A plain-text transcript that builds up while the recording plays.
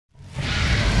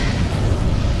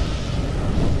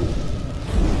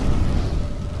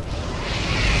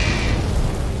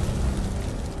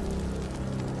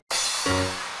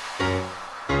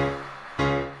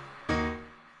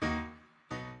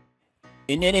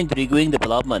In an intriguing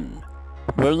development,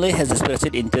 Burnley has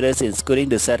expressed interest in securing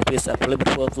the service of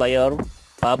Liverpool player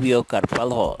Fabio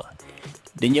Carvalho.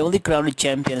 The newly crowned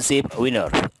championship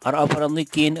winners are apparently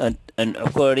keen on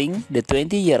acquiring the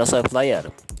 20-year-old player.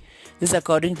 This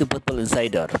according to Football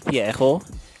Insider. Via Echo,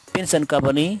 Vincent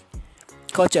Company,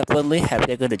 coach of Burnley have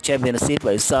taken the championship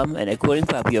by some, and acquiring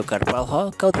Fabio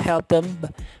Carvalho could help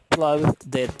them plow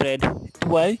their trade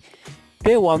why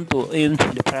they want to win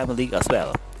the Premier League as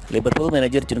well. Liverpool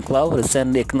manager John Clough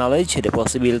recently acknowledged the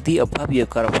possibility of Fabio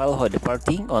Carvalho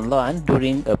departing on loan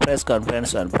during a press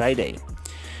conference on Friday,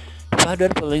 further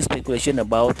fueling speculation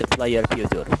about the player's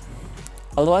future.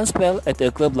 A loan spell at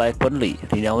a club like Burnley,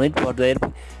 renowned for their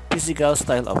physical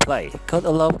style of play, could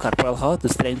allow Carvalho to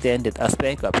strengthen that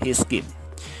aspect of his game,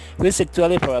 which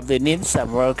actually probably needs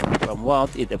some work from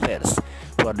what it appears.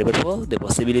 For Liverpool, the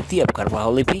possibility of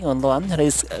Carvalho leaving on loan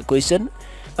raises a question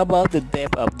about the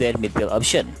depth of their midfield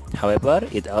option. However,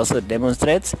 it also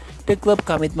demonstrates the club's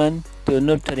commitment to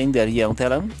nurturing their young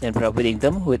talent and providing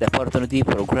them with opportunity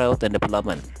for growth and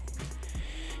development.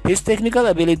 His technical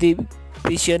ability,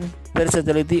 vision,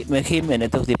 versatility make him an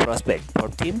attractive prospect for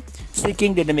team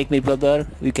seeking dynamic midfielder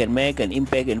who can make an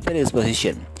impact in various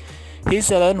positions. His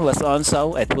talent was on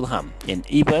show at Fulham and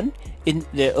even in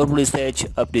the early stage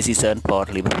of the season for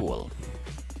Liverpool.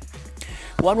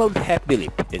 One would have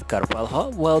believed that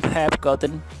Carvalho would have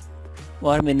gotten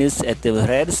more minutes at the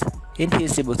Reds in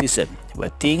his debut season,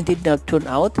 but things did not turn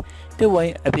out the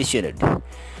way envisioned.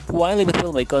 While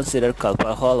Liverpool may consider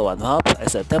Carvalho one-off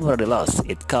as a temporary loss,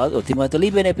 it could ultimately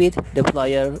benefit the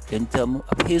player in terms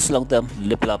of his long-term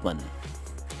development.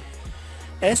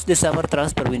 As the summer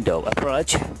transfer window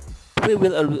approaches, we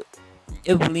will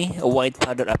eagerly await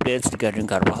further updates regarding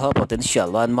Carvalho's potential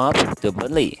loan move to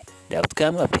Burnley. The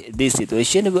outcome of this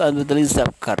situation will undoubtedly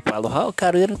shape Carvalho's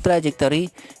career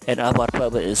trajectory and offer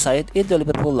further insight into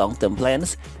Liverpool's long-term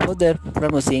plans for their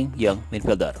promising young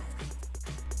midfielder.